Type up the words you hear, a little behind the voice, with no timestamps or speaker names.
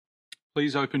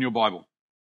Please open your Bible.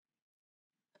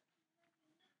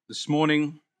 This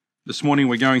morning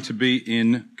we're going to be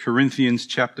in Corinthians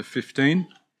chapter 15, and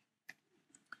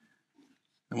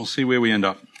we'll see where we end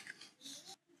up.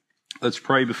 Let's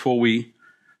pray before we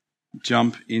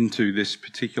jump into this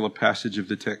particular passage of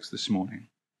the text this morning.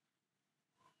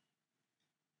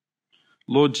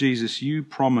 Lord Jesus, you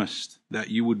promised that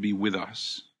you would be with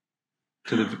us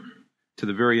to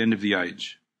the very end of the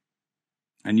age.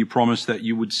 And you promised that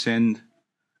you would send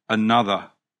another,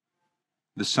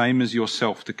 the same as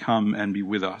yourself, to come and be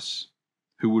with us,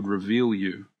 who would reveal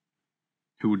you,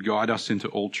 who would guide us into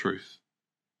all truth.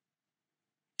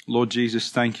 Lord Jesus,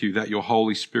 thank you that your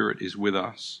Holy Spirit is with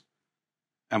us.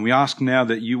 And we ask now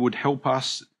that you would help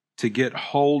us to get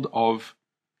hold of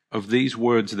these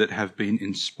words that have been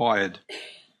inspired,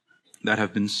 that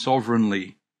have been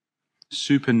sovereignly,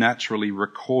 supernaturally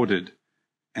recorded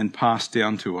and passed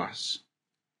down to us.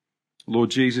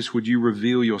 Lord Jesus, would you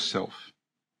reveal yourself?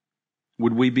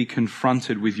 Would we be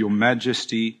confronted with your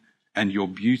majesty and your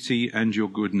beauty and your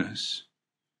goodness?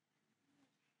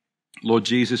 Lord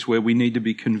Jesus, where we need to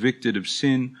be convicted of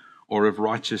sin or of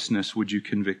righteousness, would you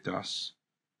convict us?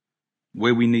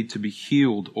 Where we need to be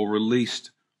healed or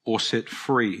released or set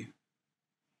free,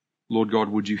 Lord God,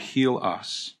 would you heal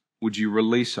us? Would you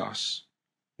release us?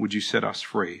 Would you set us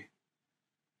free?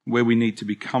 Where we need to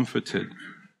be comforted,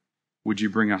 would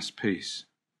you bring us peace?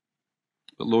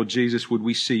 But Lord Jesus, would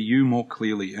we see you more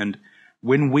clearly? And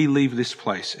when we leave this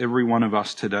place, every one of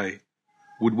us today,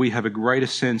 would we have a greater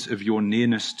sense of your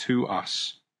nearness to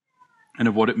us and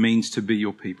of what it means to be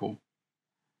your people?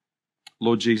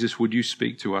 Lord Jesus, would you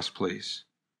speak to us, please?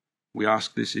 We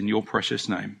ask this in your precious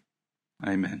name.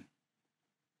 Amen.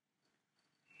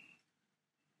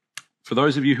 For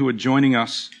those of you who are joining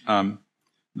us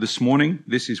this morning,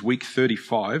 this is week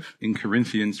 35 in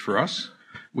Corinthians for us,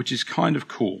 which is kind of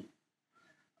cool.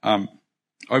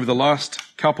 Over the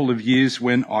last couple of years,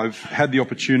 when I've had the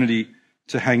opportunity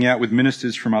to hang out with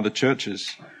ministers from other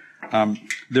churches,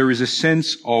 there is a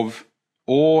sense of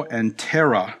awe and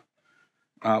terror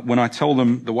when I tell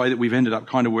them the way that we've ended up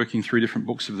kind of working through different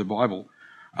books of the Bible.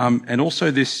 And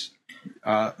also this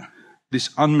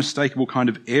unmistakable kind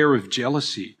of air of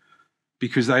jealousy,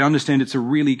 because they understand it's a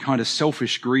really kind of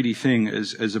selfish, greedy thing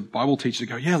as a Bible teacher to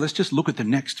go, yeah, let's just look at the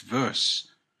next verse,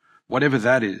 whatever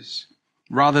that is,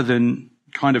 rather than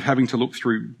kind of having to look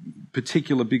through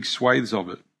particular big swathes of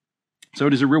it. So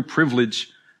it is a real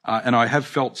privilege, and I have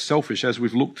felt selfish as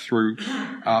we've looked through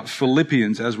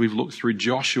Philippians, as we've looked through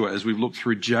Joshua, as we've looked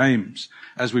through James,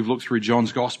 as we've looked through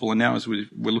John's Gospel, and now as we're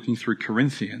looking through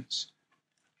Corinthians.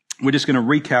 We're just going to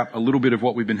recap a little bit of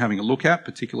what we've been having a look at,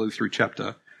 particularly through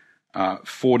chapter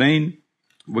 14.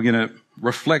 We're going to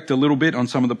reflect a little bit on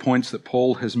some of the points that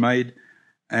Paul has made,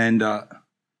 and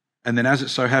then as it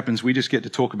so happens, we just get to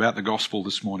talk about the gospel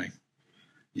this morning.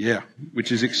 Yeah, which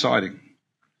is exciting.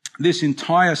 This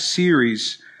entire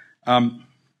series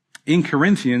in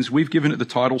Corinthians, we've given it the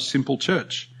title Simple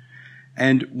Church.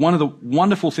 And one of the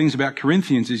wonderful things about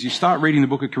Corinthians is you start reading the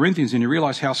book of Corinthians and you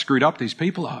realize how screwed up these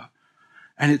people are.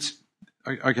 And it's,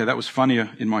 okay, that was funnier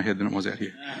in my head than it was out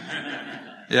here.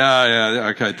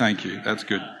 Yeah, okay, thank you. That's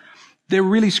good. They're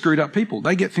really screwed up people.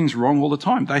 They get things wrong all the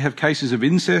time. They have cases of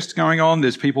incest going on.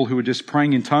 There's people who are just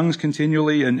praying in tongues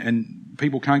continually, and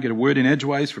people can't get a word in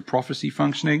edgeways for prophecy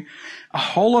functioning. A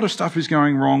whole lot of stuff is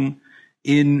going wrong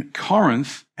in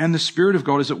Corinth, and the Spirit of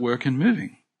God is at work and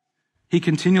moving. He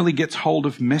continually gets hold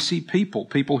of messy people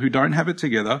who don't have it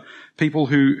together, people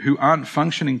who aren't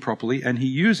functioning properly, and he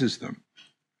uses them.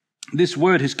 This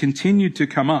word has continued to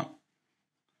come up.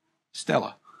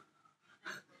 Stella.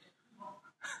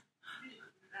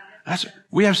 That's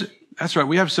right.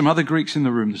 We have some other Greeks in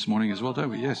the room this morning as well,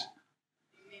 don't we? Yes.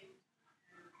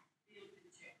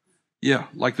 Yeah,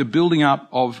 like the building up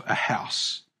of a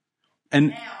house.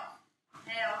 And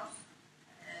house,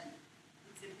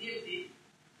 it's a building,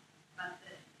 but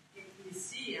the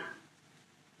ecclesia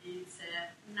is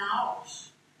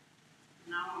naos.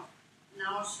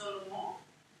 Naos Solomon,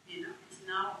 it's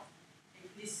naos.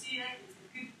 Ecclesia is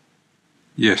a people.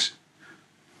 yes.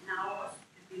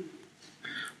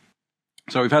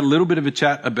 So we've had a little bit of a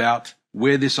chat about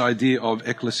where this idea of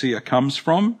ecclesia comes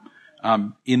from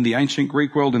in the ancient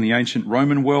Greek world, in the ancient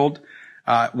Roman world,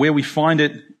 where we find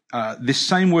it, this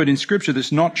same word in Scripture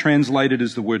that's not translated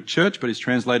as the word church, but is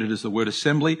translated as the word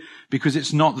assembly, because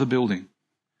it's not the building.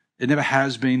 It never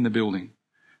has been the building.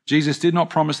 Jesus did not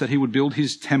promise that he would build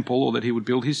his temple or that he would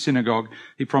build his synagogue.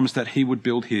 He promised that he would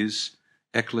build his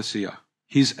ecclesia,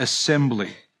 his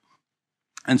assembly.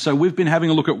 And so we've been having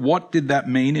a look at what did that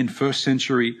mean in first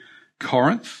century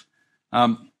Corinth.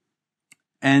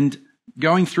 And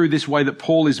going through this way that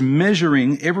Paul is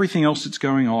measuring everything else that's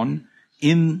going on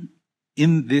in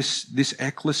this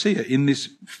ecclesia, in this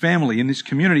family, in this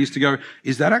community, is to go,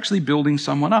 is that actually building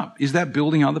someone up? Is that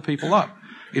building other people up?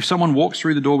 If someone walks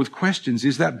through the door with questions,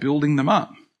 is that building them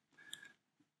up?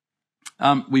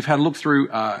 We've had a look through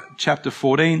chapter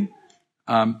 14.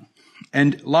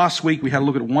 And last week we had a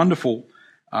look at a wonderful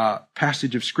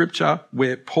passage of Scripture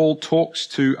where Paul talks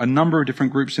to a number of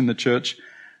different groups in the church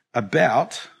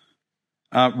about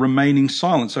remaining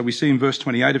silent. So we see in verse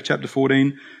 28 of chapter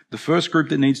 14, the first group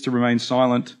that needs to remain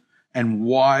silent and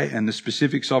why and the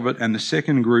specifics of it, and the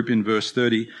second group in verse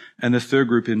 30 and the third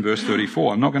group in verse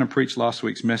 34. I'm not going to preach last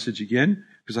week's message again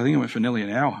because I think it went for nearly an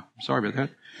hour. Sorry about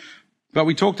that. But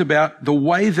we talked about the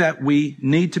way that we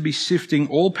need to be sifting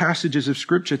all passages of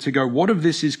Scripture to go, what of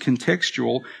this is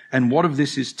contextual and what of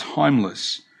this is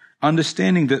timeless?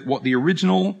 Understanding that what the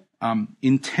original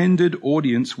intended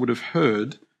audience would have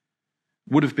heard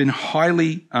would have been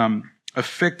highly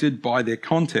affected by their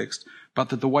context, but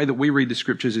that the way that we read the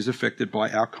Scriptures is affected by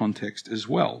our context as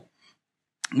well.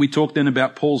 We talked then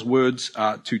about Paul's words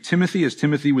to Timothy as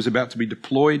Timothy was about to be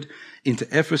deployed into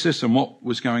Ephesus and what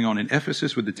was going on in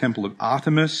Ephesus with the temple of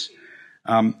Artemis,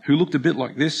 who looked a bit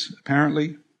like this,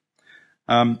 apparently.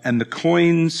 And the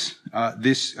coins,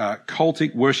 this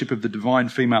cultic worship of the divine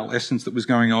female essence that was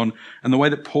going on, and the way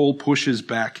that Paul pushes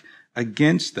back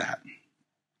against that.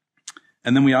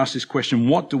 And then we ask this question,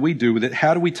 what do we do with it?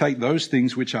 How do we take those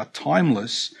things which are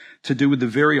timeless to do with the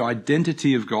very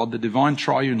identity of God, the divine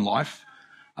triune life,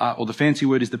 or the fancy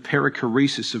word is the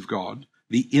perichoresis of God,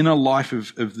 the inner life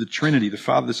of the Trinity, the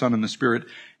Father, the Son, and the Spirit,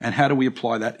 and how do we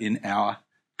apply that in our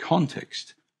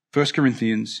context? 1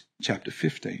 Corinthians chapter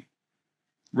 15.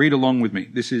 Read along with me.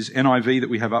 This is NIV that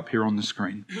we have up here on the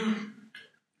screen.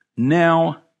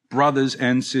 Now, brothers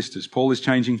and sisters, Paul is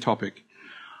changing topic.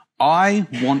 I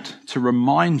want to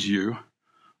remind you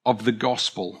of the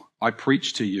gospel I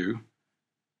preached to you,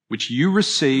 which you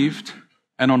received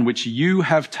and on which you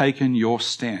have taken your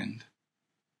stand.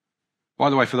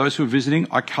 By the way, for those who are visiting,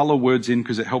 I colour words in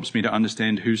because it helps me to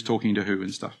understand who's talking to who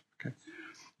and stuff. Okay.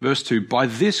 Verse 2, by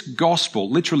this gospel,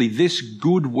 literally this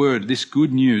good word, this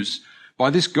good news,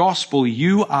 by this gospel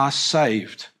you are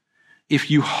saved if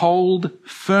you hold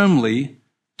firmly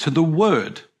to the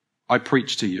word I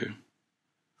preached to you.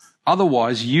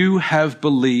 Otherwise, you have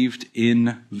believed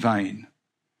in vain.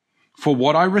 For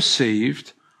what I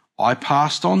received, I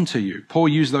passed on to you. Paul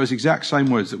used those exact same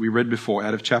words that we read before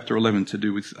out of chapter 11 to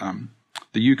do with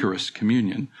the Eucharist,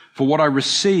 communion. For what I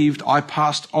received, I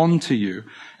passed on to you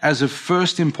as of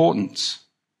first importance,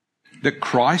 that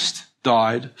Christ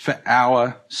died for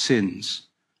our sins,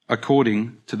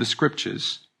 according to the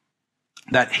Scriptures,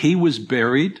 that he was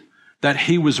buried, that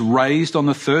he was raised on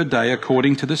the third day,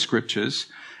 according to the Scriptures,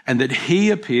 and that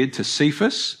he appeared to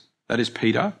Cephas, that is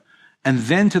Peter, and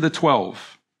then to the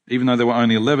 12. Even though there were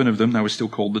only 11 of them, they were still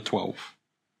called the 12.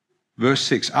 Verse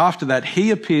 6, after that, he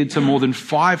appeared to more than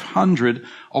 500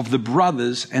 of the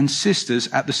brothers and sisters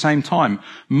at the same time,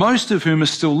 most of whom are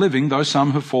still living, though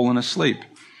some have fallen asleep.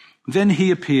 Then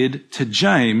he appeared to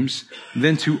James,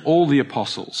 then to all the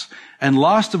apostles. And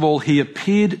last of all, he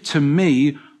appeared to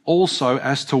me also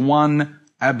as to one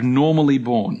abnormally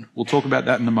born. We'll talk about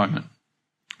that in a moment.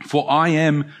 For I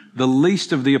am the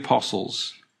least of the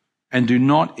apostles, and do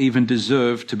not even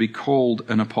deserve to be called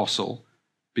an apostle,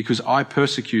 because I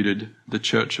persecuted the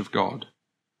church of God.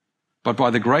 But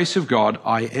by the grace of God,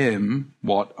 I am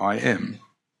what I am.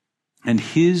 And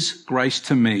his grace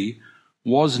to me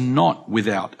was not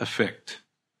without effect.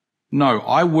 No,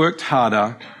 I worked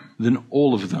harder than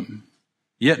all of them.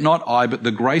 Yet not I, but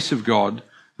the grace of God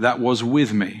that was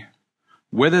with me.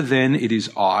 Whether then it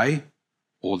is I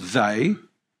or they,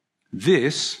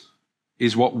 this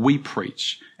is what we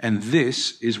preach, and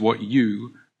this is what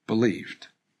you believed.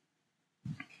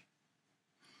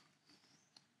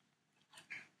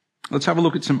 Let's have a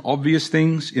look at some obvious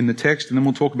things in the text, and then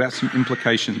we'll talk about some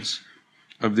implications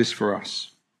of this for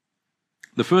us.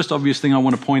 The first obvious thing I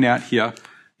want to point out here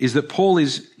is that Paul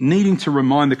is needing to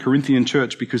remind the Corinthian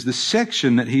church, because the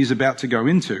section that he's about to go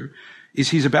into is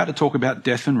he's about to talk about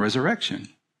death and resurrection,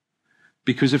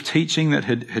 because of teaching that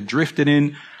had drifted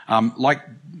in like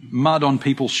mud on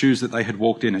people's shoes that they had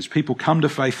walked in. As people come to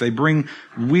faith, they bring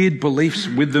weird beliefs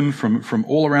with them from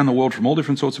all around the world, from all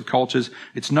different sorts of cultures.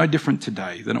 It's no different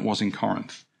today than it was in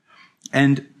Corinth.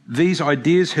 And these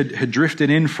ideas had drifted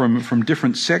in from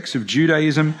different sects of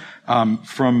Judaism,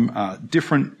 from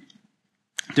different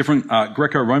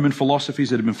Greco-Roman philosophies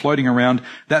that have been floating around,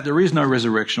 that there is no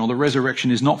resurrection, or the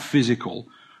resurrection is not physical,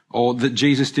 or that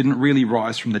Jesus didn't really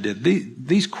rise from the dead.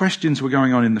 These questions were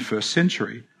going on in the first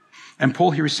century. And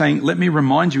Paul here is saying, let me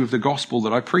remind you of the gospel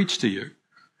that I preached to you.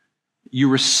 You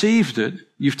received it.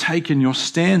 You've taken your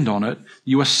stand on it.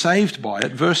 You are saved by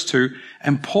it. Verse 2.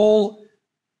 And Paul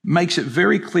makes it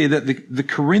very clear that the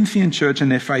Corinthian church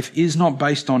and their faith is not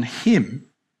based on him.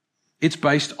 It's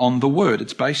based on the word.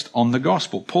 It's based on the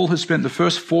gospel. Paul has spent the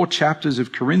first 4 chapters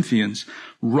of Corinthians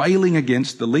railing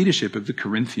against the leadership of the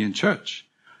Corinthian church.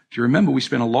 If you remember, we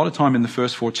spent a lot of time in the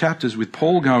first 4 chapters with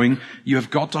Paul going, you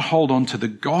have got to hold on to the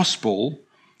gospel.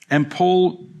 And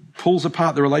Paul pulls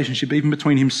apart the relationship even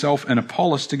between himself and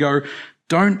Apollos to go,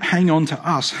 don't hang on to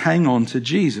us, hang on to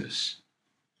Jesus.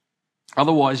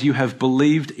 Otherwise, you have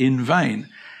believed in vain.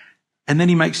 And then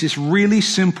he makes this really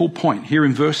simple point here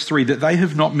in verse 3 that they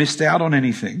have not missed out on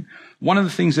anything. One of the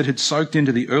things that had soaked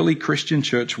into the early Christian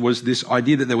church was this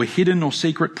idea that there were hidden or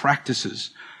secret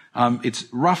practices. It's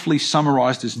roughly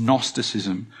summarized as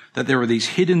Gnosticism, that there are these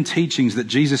hidden teachings that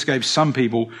Jesus gave some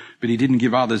people, but he didn't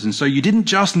give others. And so you didn't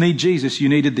just need Jesus, you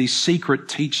needed these secret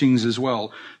teachings as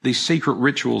well, these secret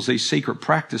rituals, these secret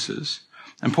practices.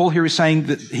 And Paul here is saying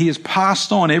that he has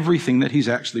passed on everything that he's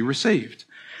actually received.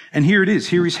 And here it is.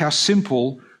 Here is how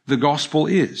simple the gospel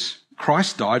is.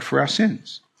 Christ died for our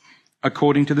sins.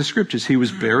 According to the scriptures, he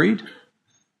was buried.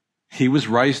 He was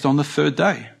raised on the 3rd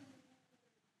day.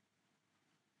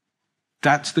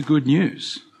 That's the good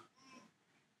news.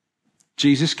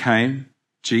 Jesus came.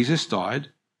 Jesus died.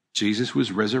 Jesus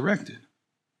was resurrected.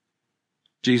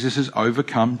 Jesus has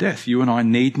overcome death. You and I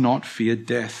need not fear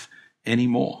death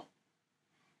anymore.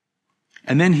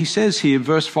 And then he says here,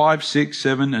 verse 5, 6,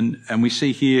 7, and we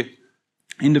see here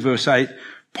into verse 8,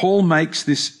 Paul makes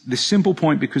this simple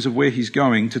point because of where he's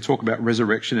going to talk about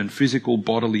resurrection and physical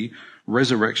bodily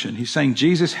resurrection. He's saying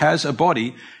Jesus has a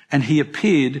body and he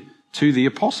appeared to the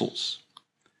apostles.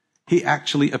 He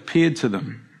actually appeared to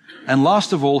them. And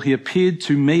last of all, he appeared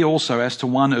to me also as to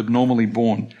one abnormally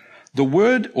born. The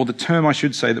word, or the term I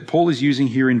should say, that Paul is using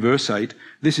here in verse 8,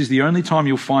 this is the only time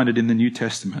you'll find it in the New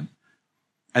Testament.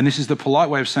 And this is the polite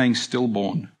way of saying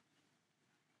stillborn.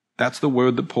 That's the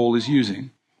word that Paul is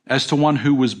using. As to one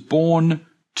who was born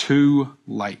too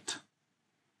late.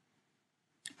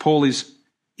 Paul is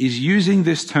using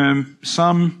this term.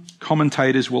 Some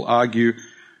commentators will argue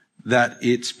that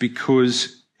it's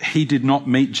because he did not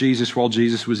meet Jesus while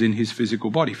Jesus was in his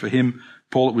physical body. For him,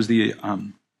 Paul, it was the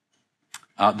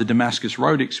Damascus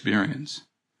Road experience.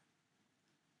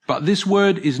 But this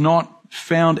word is not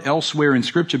found elsewhere in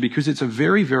Scripture because it's a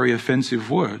very, very offensive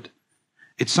word.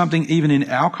 It's something even in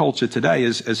our culture today,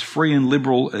 as free and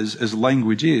liberal as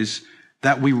language is,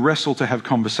 that we wrestle to have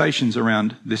conversations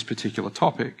around this particular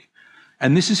topic.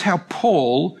 And this is how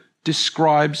Paul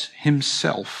describes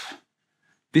himself.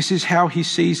 This is how he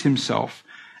sees himself.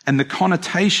 And the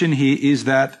connotation here is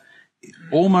that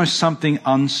almost something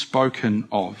unspoken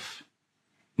of.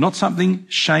 Not something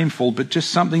shameful, but just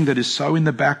something that is so in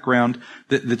the background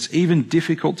that's even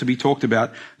difficult to be talked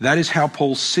about. That is how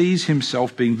Paul sees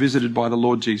himself being visited by the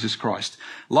Lord Jesus Christ.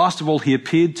 Last of all, he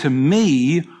appeared to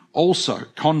me also,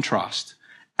 contrast,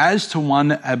 as to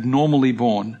one abnormally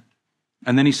born.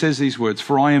 And then he says these words,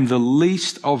 for I am the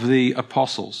least of the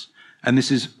apostles. And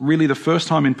this is really the first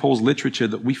time in Paul's literature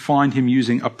that we find him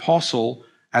using apostle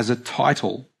as a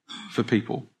title for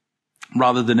people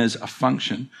rather than as a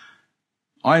function.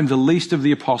 I am the least of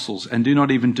the apostles and do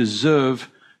not even deserve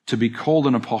to be called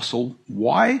an apostle.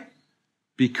 Why?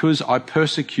 Because I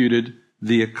persecuted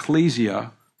the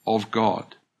ecclesia of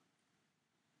God.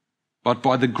 But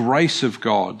by the grace of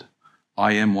God,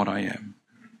 I am what I am.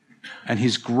 And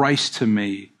his grace to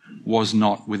me was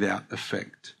not without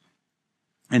effect.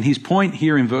 And his point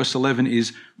here in verse 11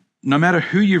 is, no matter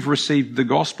who you've received the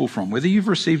gospel from, whether you've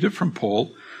received it from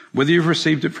Paul, whether you've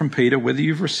received it from Peter, whether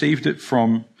you've received it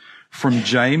from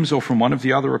James or from one of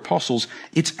the other apostles,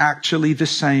 it's actually the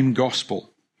same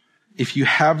gospel. If you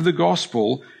have the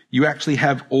gospel, you actually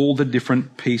have all the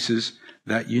different pieces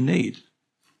that you need.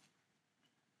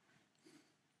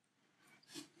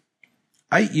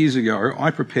 8 years ago,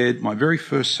 I prepared my very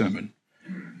first sermon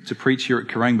to preach here at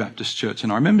Kerrang Baptist Church.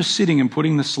 And I remember sitting and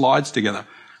putting the slides together.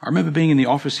 I remember being in the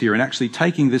office here and actually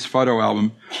taking this photo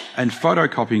album and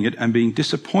photocopying it and being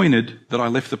disappointed that I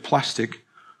left the plastic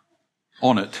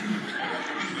on it.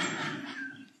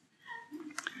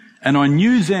 And I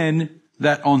knew then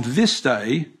that on this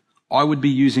day, I would be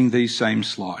using these same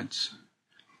slides.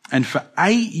 And for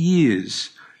 8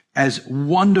 years, as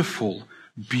wonderful,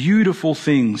 beautiful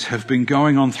things have been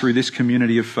going on through this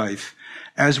community of faith,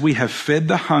 as we have fed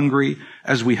the hungry,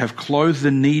 as we have clothed the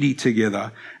needy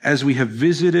together, as we have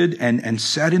visited and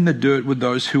sat in the dirt with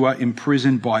those who are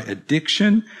imprisoned by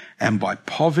addiction and by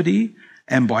poverty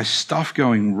and by stuff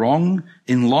going wrong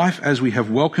in life, as we have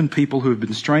welcomed people who have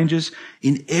been strangers,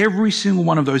 in every single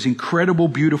one of those incredible,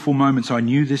 beautiful moments, I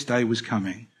knew this day was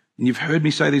coming. And you've heard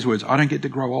me say these words, I don't get to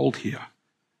grow old here.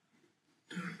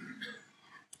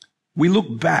 We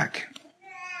look back.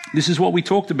 This is what we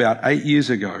talked about 8 years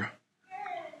ago.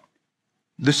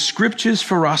 The scriptures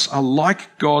for us are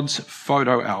like God's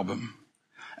photo album.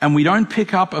 And we don't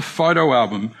pick up a photo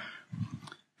album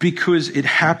because it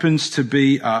happens to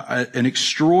be an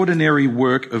extraordinary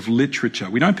work of literature.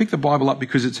 We don't pick the Bible up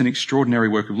because it's an extraordinary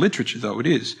work of literature, though it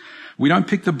is. We don't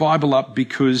pick the Bible up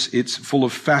because it's full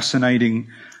of fascinating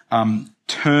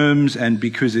terms and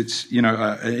because it's,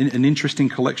 an interesting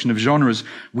collection of genres.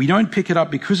 We don't pick it up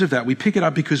because of that. We pick it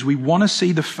up because we want to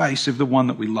see the face of the one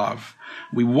that we love.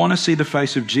 We want to see the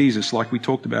face of Jesus, like we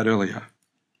talked about earlier.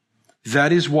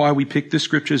 That is why we pick the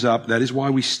scriptures up. That is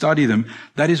why we study them.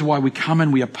 That is why we come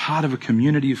and we are part of a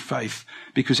community of faith.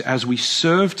 Because as we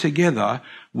serve together,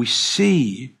 we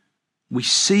see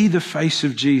the face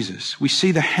of Jesus. We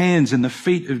see the hands and the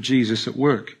feet of Jesus at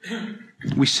work.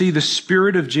 We see the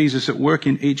Spirit of Jesus at work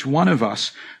in each one of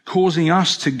us, causing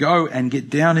us to go and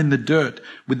get down in the dirt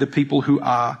with the people who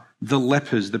are the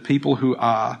lepers, the people who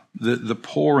are the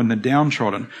poor and the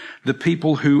downtrodden, the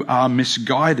people who are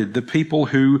misguided, the people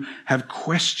who have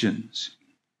questions.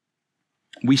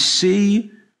 We see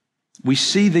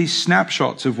these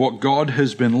snapshots of what God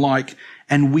has been like,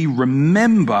 and we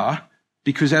remember,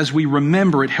 because as we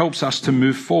remember, it helps us to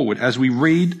move forward. As we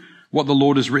read what the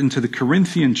Lord has written to the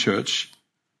Corinthian church,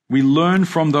 we learn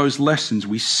from those lessons.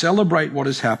 We celebrate what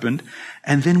has happened,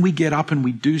 and then we get up and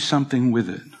we do something with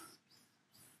it.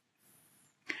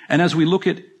 And as we look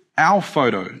at our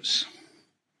photos,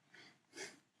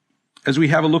 as we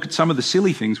have a look at some of the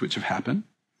silly things which have happened,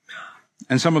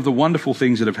 and some of the wonderful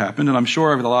things that have happened, and I'm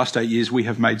sure over the last 8 years we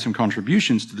have made some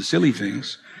contributions to the silly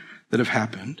things that have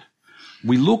happened,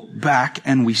 we look back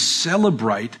and we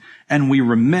celebrate and we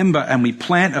remember and we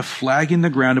plant a flag in the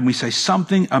ground and we say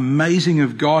something amazing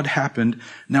of God happened.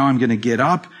 Now I'm going to get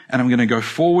up and I'm going to go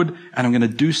forward and I'm going to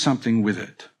do something with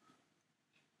it.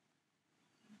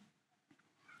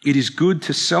 It is good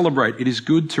to celebrate. It is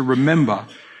good to remember.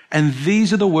 And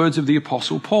these are the words of the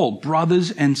Apostle Paul. Brothers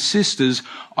and sisters,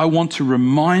 I want to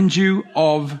remind you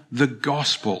of the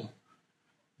gospel.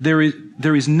 There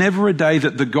is never a day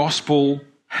that the gospel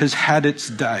has had its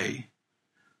day.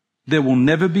 There will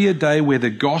never be a day where the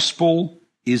gospel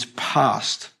is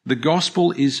past. The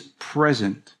gospel is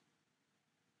present.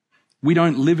 We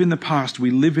don't live in the past.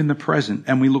 We live in the present.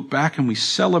 And we look back and we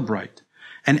celebrate.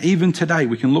 And even today,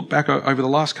 we can look back over the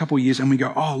last couple of years and we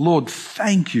go, oh, Lord,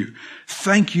 thank you.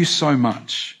 Thank you so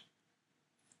much.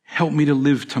 Help me to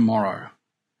live tomorrow.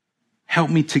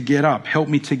 Help me to get up. Help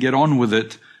me to get on with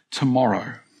it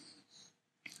tomorrow.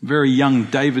 Very young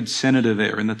David Senator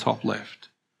there in the top left.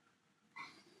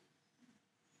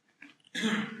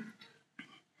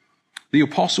 The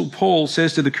Apostle Paul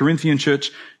says to the Corinthian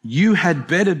church, you had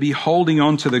better be holding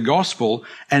on to the gospel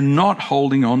and not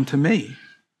holding on to me.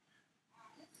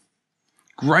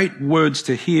 Great words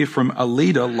to hear from a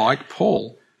leader like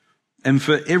Paul. And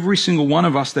for every single one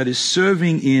of us that is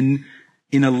serving in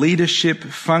a leadership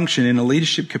function, in a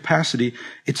leadership capacity,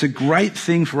 it's a great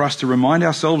thing for us to remind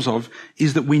ourselves of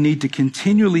is that we need to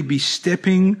continually be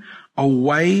stepping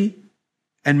away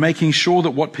and making sure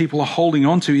that what people are holding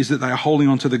on to is that they are holding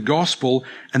on to the gospel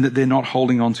and that they're not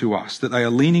holding on to us, that they are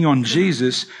leaning on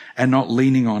Jesus and not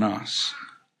leaning on us.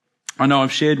 I know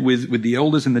I've shared with the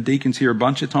elders and the deacons here a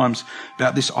bunch of times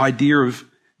about this idea of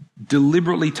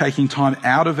deliberately taking time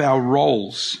out of our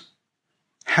roles,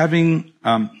 having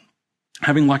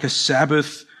like a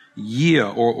Sabbath year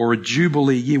or a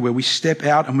Jubilee year where we step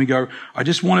out and we go, I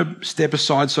just want to step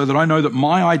aside so that I know that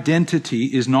my identity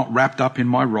is not wrapped up in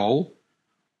my role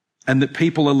and that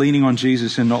people are leaning on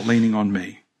Jesus and not leaning on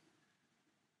me.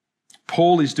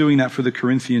 Paul is doing that for the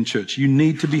Corinthian church. You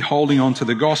need to be holding on to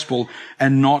the gospel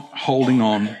and not holding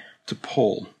on to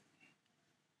Paul.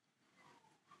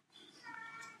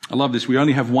 I love this. We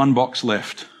only have one box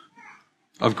left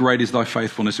of great is thy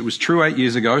faithfulness. It was true 8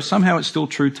 years ago. Somehow it's still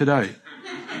true today.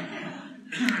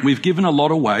 We've given a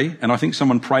lot away, and I think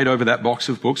someone prayed over that box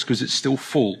of books because it's still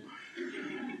full.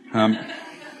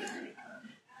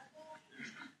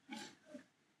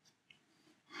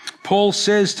 Paul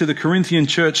says to the Corinthian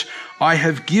church, I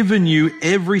have given you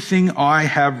everything I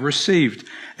have received.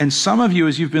 And some of you,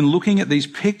 as you've been looking at these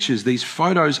pictures, these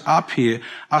photos up here,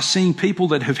 are seeing people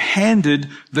that have handed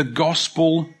the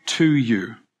gospel to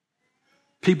you.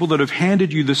 People that have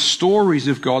handed you the stories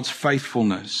of God's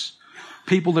faithfulness.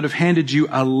 People that have handed you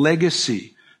a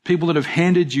legacy. People that have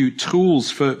handed you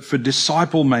tools for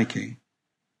disciple making.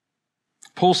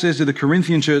 Paul says to the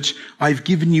Corinthian church, I've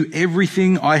given you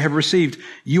everything I have received.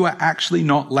 You are actually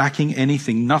not lacking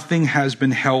anything. Nothing has been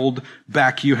held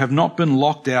back. You have not been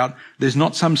locked out. There's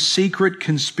not some secret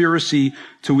conspiracy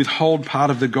to withhold part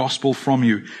of the gospel from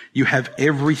you. You have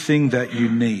everything that you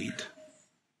need.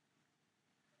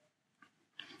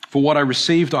 For what I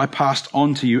received, I passed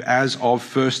on to you as of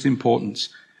first importance.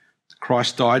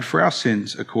 Christ died for our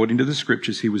sins according to the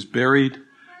scriptures. He was buried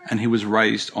and he was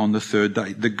raised on the third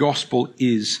day. The gospel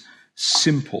is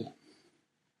simple.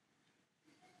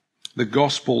 The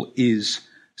gospel is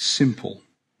simple.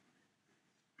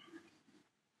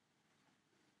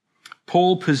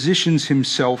 Paul positions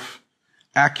himself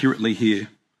accurately here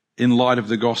in light of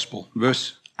the gospel.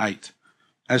 Verse 8,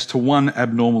 as to one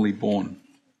abnormally born.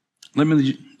 Let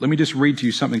me just read to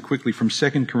you something quickly from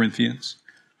 2 Corinthians.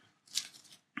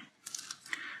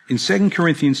 In 2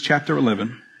 Corinthians chapter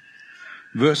 11,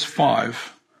 verse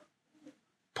 5,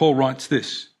 Paul writes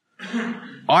this,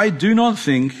 I do not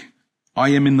think I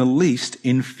am in the least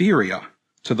inferior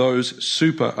to those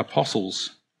super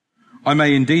apostles. I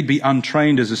may indeed be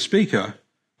untrained as a speaker,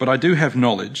 but I do have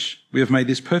knowledge. We have made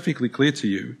this perfectly clear to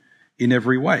you in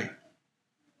every way.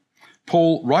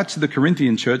 Paul writes to the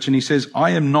Corinthian church and he says,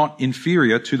 I am not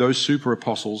inferior to those super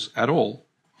apostles at all.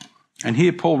 And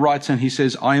here Paul writes and he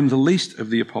says, I am the least of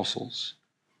the apostles.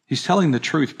 He's telling the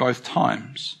truth both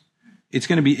times. It's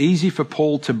going to be easy for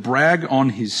Paul to brag on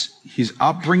his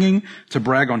upbringing, to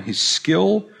brag on his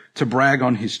skill, to brag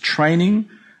on his training.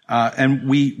 And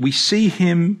we see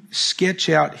him sketch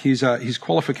out his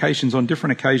qualifications on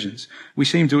different occasions. We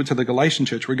see him do it to the Galatian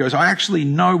church where he goes, I actually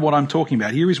know what I'm talking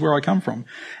about. Here is where I come from.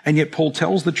 And yet Paul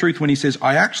tells the truth when he says,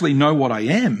 I actually know what I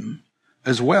am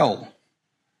as well.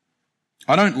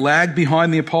 I don't lag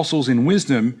behind the apostles in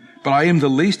wisdom, but I am the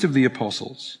least of the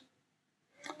apostles.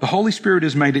 The Holy Spirit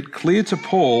has made it clear to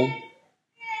Paul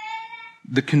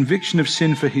the conviction of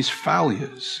sin for his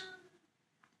failures.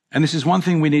 And this is one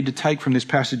thing we need to take from this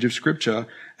passage of Scripture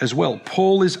as well.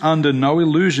 Paul is under no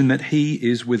illusion that he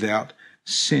is without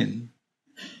sin.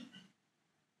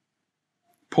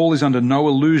 Paul is under no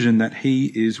illusion that he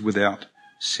is without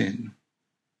sin.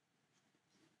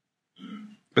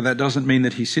 But that doesn't mean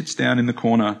that he sits down in the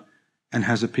corner and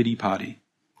has a pity party.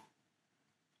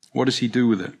 What does he do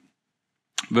with it?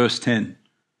 Verse 10,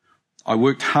 I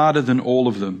worked harder than all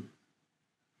of them.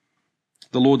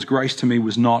 The Lord's grace to me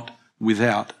was not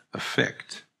without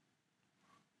effect.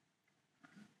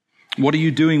 What are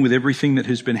you doing with everything that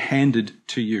has been handed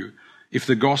to you? If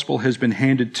the gospel has been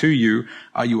handed to you,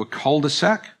 are you a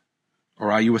cul-de-sac or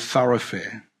are you a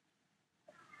thoroughfare?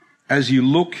 As you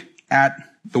look at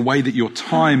the way that your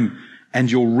time and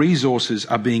your resources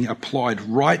are being applied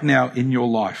right now in your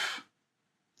life,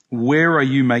 where are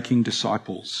you making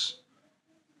disciples?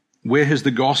 Where has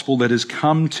the gospel that has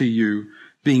come to you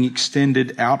being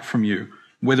extended out from you?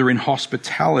 Whether in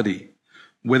hospitality,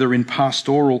 whether in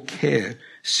pastoral care,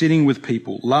 sitting with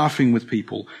people, laughing with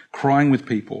people, crying with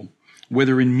people,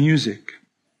 whether in music,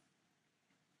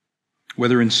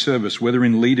 whether in service, whether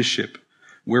in leadership,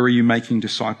 where are you making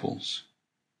disciples?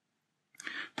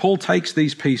 Paul takes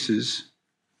these pieces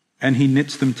and he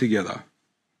knits them together.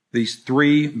 These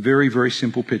three very, very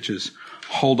simple pictures.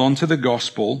 Hold on to the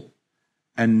gospel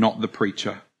and not the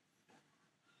preacher.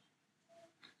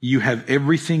 You have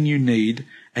everything you need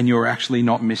and you're actually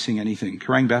not missing anything.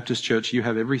 Kerrang Baptist Church, you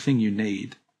have everything you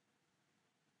need.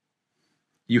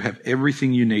 You have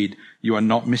everything you need. You are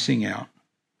not missing out.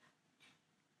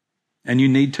 And you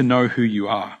need to know who you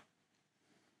are.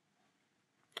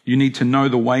 You need to know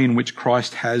the way in which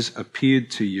Christ has appeared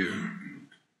to you.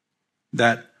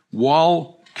 That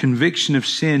while conviction of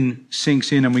sin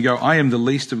sinks in and we go, I am the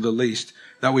least of the least,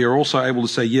 that we are also able to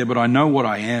say, yeah, but I know what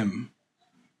I am.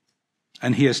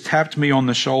 And he has tapped me on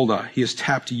the shoulder. He has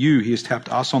tapped you. He has tapped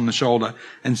us on the shoulder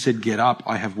and said, get up.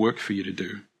 I have work for you to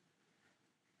do.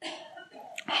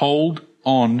 Hold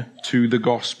on to the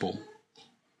gospel.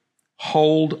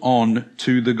 Hold on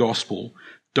to the gospel.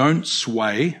 Don't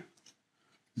sway.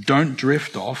 Don't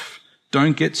drift off.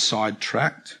 Don't get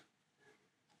sidetracked.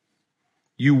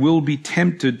 You will be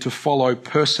tempted to follow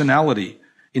personality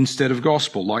instead of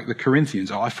gospel, like the Corinthians.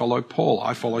 I follow Paul.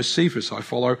 I follow Cephas. I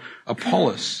follow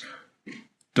Apollos.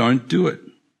 Don't do it.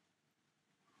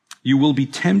 You will be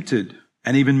tempted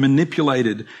and even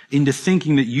manipulated into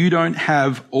thinking that you don't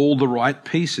have all the right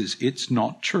pieces. It's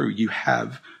not true. You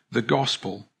have the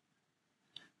gospel.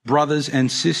 Brothers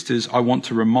and sisters, I want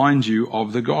to remind you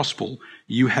of the gospel.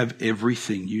 You have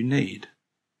everything you need.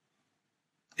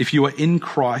 If you are in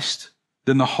Christ,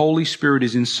 then the Holy Spirit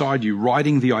is inside you,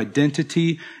 writing the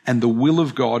identity and the will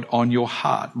of God on your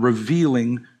heart,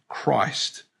 revealing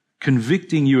Christ,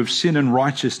 convicting you of sin and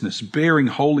righteousness, bearing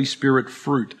Holy Spirit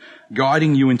fruit,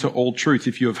 guiding you into all truth.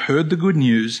 If you have heard the good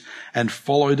news and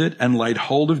followed it and laid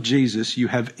hold of Jesus, you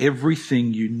have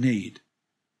everything you need.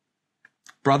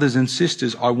 Brothers and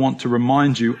sisters, I want to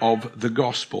remind you of the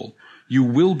gospel. You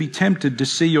will be tempted to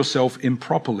see yourself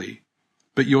improperly,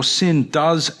 but your sin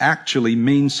does actually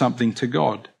mean something to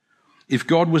God. If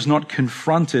God was not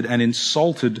confronted and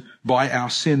insulted by our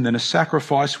sin, then a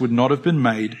sacrifice would not have been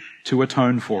made to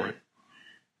atone for it.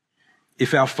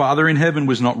 If our Father in heaven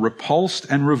was not repulsed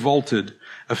and revolted,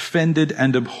 offended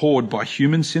and abhorred by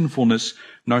human sinfulness,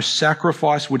 no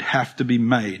sacrifice would have to be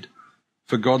made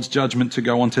for God's judgment to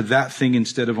go onto that thing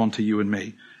instead of onto you and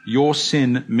me. Your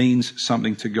sin means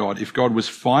something to God. If God was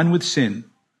fine with sin,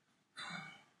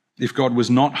 if God was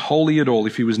not holy at all,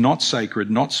 if he was not sacred,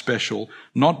 not special,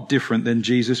 not different, then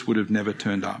Jesus would have never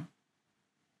turned up.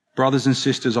 Brothers and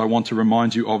sisters, I want to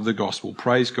remind you of the gospel.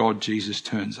 Praise God, Jesus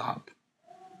turns up.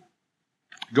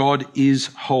 God is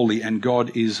holy and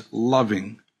God is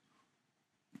loving.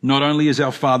 Not only is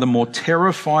our Father more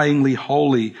terrifyingly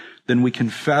holy than we can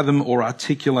fathom or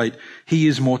articulate, he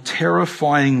is more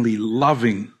terrifyingly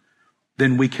loving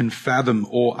than we can fathom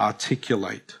or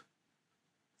articulate.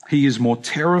 He is more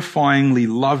terrifyingly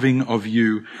loving of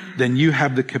you than you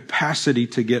have the capacity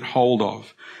to get hold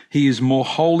of. He is more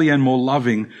holy and more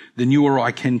loving than you or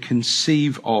I can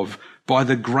conceive of. By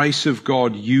the grace of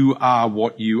God, you are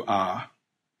what you are.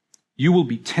 You will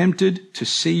be tempted to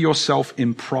see yourself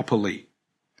improperly,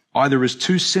 either as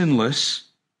too sinless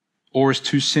or as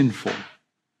too sinful.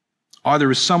 Either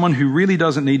as someone who really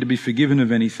doesn't need to be forgiven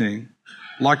of anything,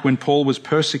 like when Paul was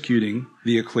persecuting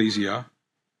the ecclesia,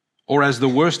 or as the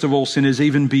worst of all sinners,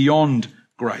 even beyond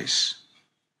grace.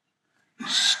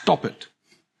 Stop it.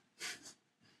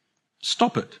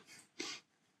 Stop it.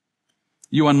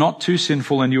 You are not too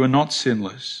sinful and you are not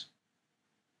sinless.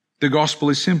 The gospel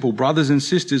is simple. Brothers and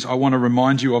sisters, I want to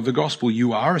remind you of the gospel.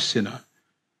 You are a sinner,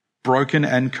 broken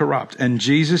and corrupt, and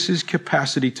Jesus'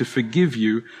 capacity to forgive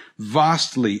you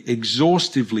vastly,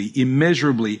 exhaustively,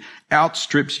 immeasurably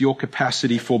outstrips your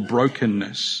capacity for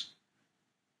brokenness.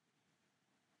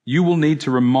 You will need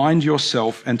to remind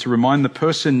yourself and to remind the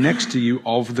person next to you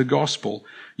of the gospel.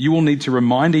 You will need to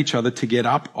remind each other to get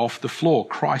up off the floor.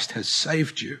 Christ has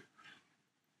saved you.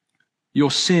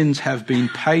 Your sins have been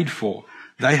paid for.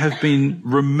 They have been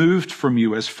removed from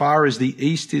you as far as the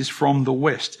east is from the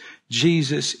west.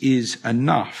 Jesus is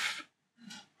enough.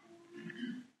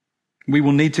 We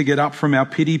will need to get up from our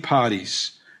pity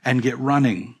parties and get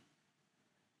running.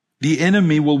 The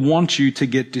enemy will want you to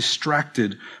get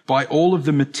distracted by all of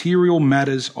the material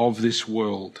matters of this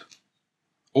world,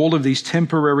 all of these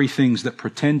temporary things that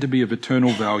pretend to be of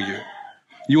eternal value.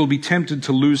 You will be tempted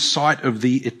to lose sight of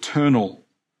the eternal.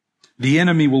 The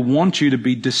enemy will want you to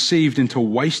be deceived into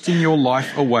wasting your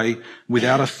life away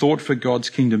without a thought for God's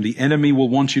kingdom. The enemy will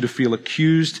want you to feel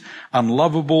accused,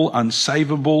 unlovable,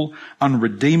 unsavable,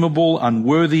 unredeemable,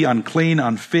 unworthy, unclean,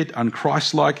 unfit,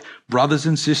 unchristlike. Brothers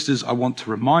and sisters, I want to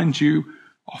remind you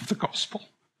of the gospel.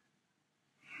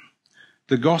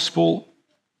 The gospel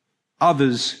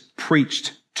others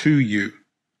preached to you.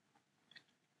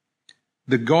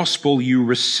 The gospel you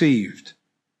received.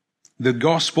 The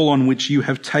gospel on which you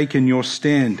have taken your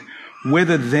stand.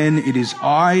 Whether then it is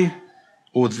I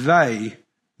or they,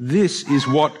 this is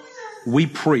what we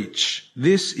preach.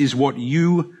 This is what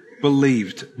you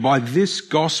believed. By this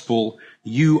gospel,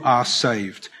 you are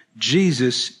saved.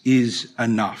 Jesus is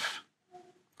enough.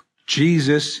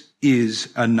 Jesus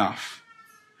is enough.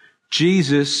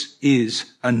 Jesus is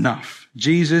enough.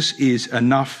 Jesus is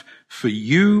enough for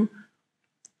you.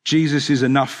 Jesus is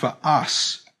enough for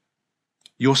us.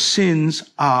 Your sins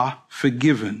are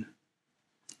forgiven.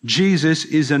 Jesus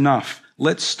is enough.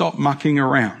 Let's stop mucking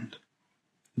around.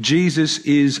 Jesus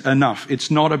is enough. It's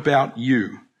not about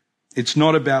you. It's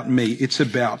not about me. It's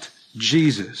about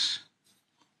Jesus.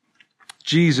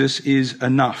 Jesus is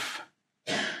enough.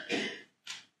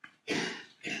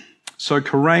 So,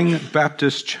 Kerrang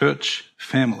Baptist Church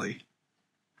family,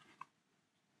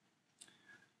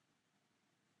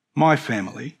 my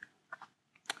family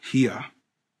here,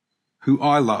 who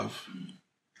I love,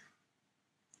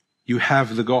 you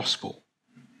have the gospel.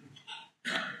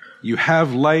 You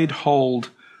have laid hold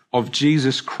of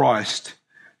Jesus Christ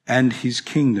and his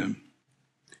kingdom.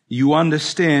 You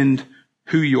understand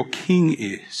who your king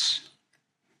is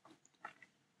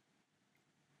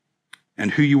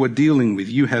and who you are dealing with.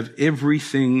 You have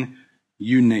everything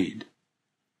you need.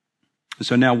 And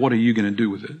so now what are you going to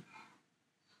do with it?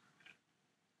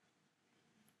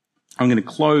 I'm going to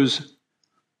close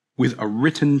with a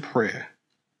written prayer.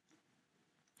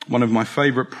 One of my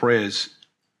favorite prayers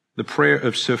the prayer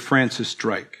of Sir Francis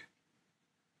Drake.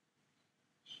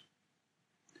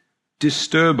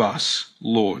 Disturb us,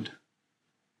 Lord,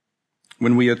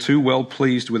 when we are too well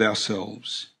pleased with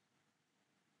ourselves,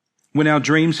 when our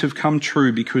dreams have come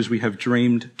true because we have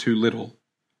dreamed too little,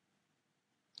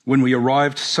 when we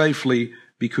arrived safely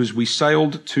because we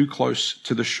sailed too close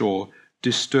to the shore.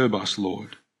 Disturb us,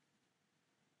 Lord.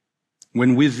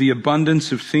 When with the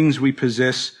abundance of things we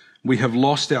possess, we have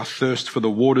lost our thirst for the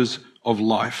waters of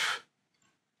life.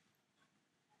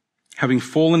 Having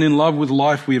fallen in love with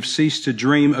life, we have ceased to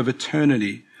dream of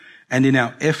eternity, and in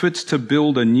our efforts to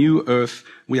build a new earth,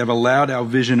 we have allowed our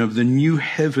vision of the new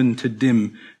heaven to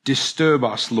dim. Disturb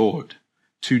us, Lord,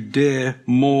 to dare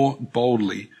more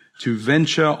boldly, to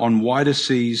venture on wider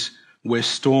seas where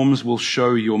storms will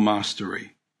show your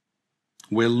mastery.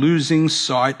 Where losing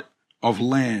sight of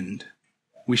land,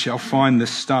 we shall find the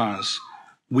stars.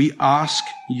 We ask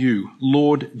you,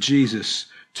 Lord Jesus,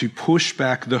 to push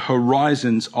back the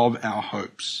horizons of our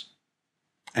hopes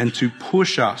and to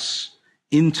push us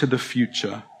into the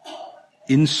future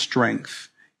in strength,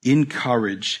 in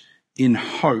courage, in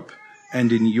hope,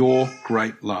 and in your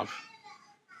great love.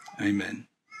 Amen.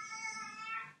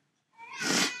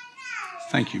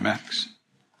 Thank you, Max.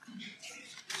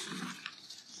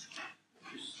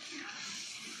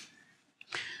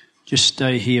 Just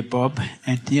stay here, Bob.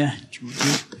 Anthea,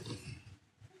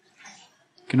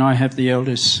 can I have the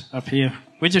elders up here?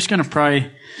 We're just going to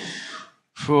pray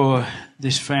for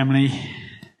this family,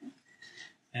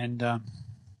 and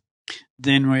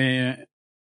then we're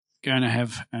going to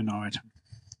have an item.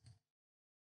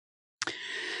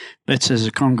 Let's, as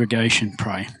a congregation,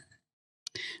 pray.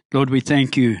 Lord, we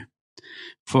thank you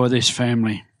for this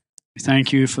family. We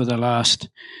thank you for the last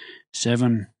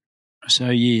 7 or so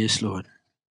years, Lord.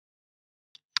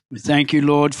 We thank you,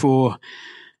 Lord, for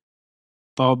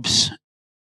Bob's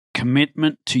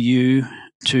commitment to you,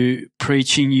 to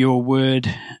preaching your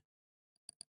word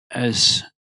as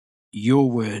your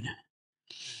word.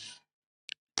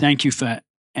 Thank you for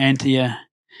Anthea.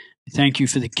 Thank you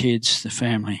for the kids, the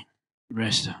family, the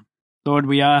rest of them. Lord,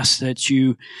 we ask that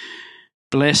you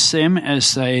bless them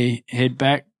as they head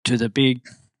back to the big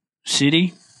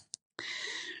city.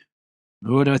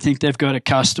 Lord, I think they've got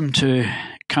accustomed to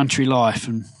country life,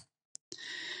 and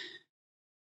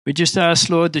we just ask,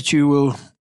 Lord, that you will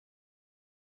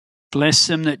bless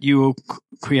them, that you will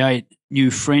create new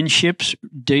friendships,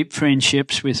 deep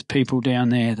friendships with people down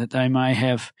there, that they may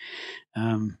have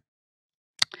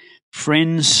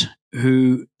friends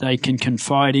who they can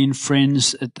confide in,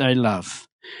 friends that they love.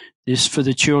 This for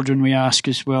the children we ask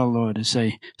as well, Lord, as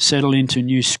they settle into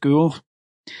new school.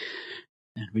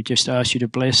 And we just ask you to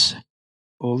bless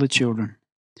all the children.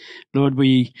 Lord,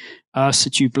 we ask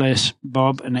that you bless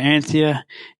Bob and Anthea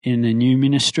in the new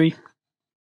ministry.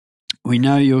 We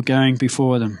know you're going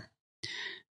before them.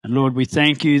 And Lord, we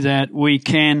thank you that we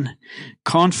can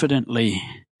confidently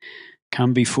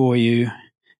come before you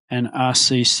and ask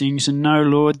these things and know,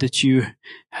 Lord, that you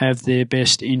have their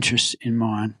best interests in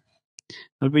mind.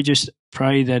 Lord, we just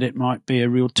pray that it might be a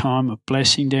real time of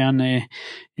blessing down there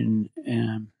in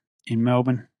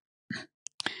Melbourne,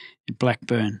 in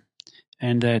Blackburn,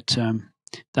 and that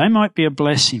they might be a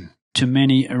blessing to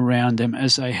many around them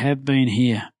as they have been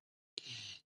here.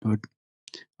 Lord,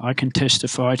 I can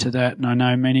testify to that, and I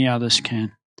know many others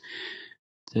can,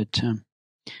 that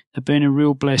they've been a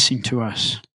real blessing to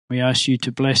us. We ask you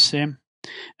to bless them,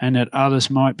 and that others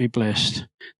might be blessed,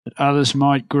 that others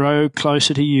might grow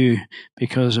closer to you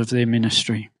because of their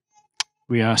ministry.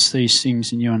 We ask these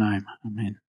things in your name.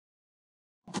 Amen.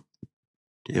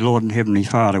 Dear Lord and Heavenly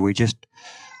Father, we just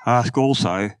ask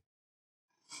also,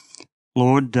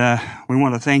 Lord, we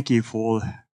want to thank you for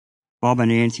Bob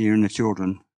and Anthea and the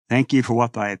children. Thank you for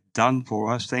what they have done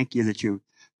for us. Thank you that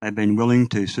they've been willing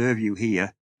to serve you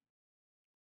here.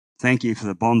 Thank you for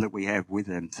the bond that we have with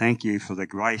them. Thank you for the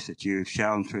grace that you've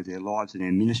shown through their lives and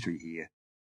their ministry here.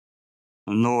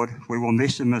 And Lord, we will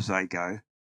miss them as they go.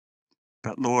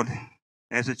 But Lord,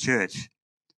 as a church,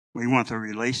 we want to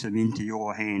release them into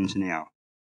your hands now.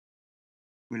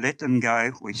 We let them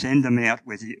go. We send them out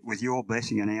with your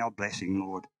blessing and our blessing,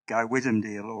 Lord. Go with them,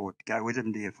 dear Lord. Go with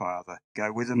them, dear Father.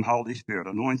 Go with them, Holy Spirit.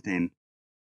 Anoint them.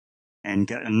 And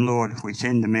Lord, we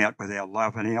send them out with our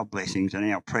love and our blessings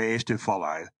and our prayers to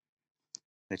follow,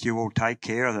 that you will take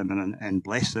care of them and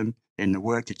bless them in the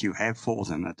work that you have for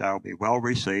them, that they'll be well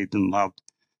received and loved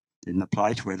in the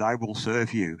place where they will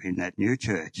serve you in that new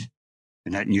church,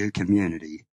 in that new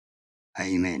community.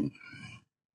 Amen.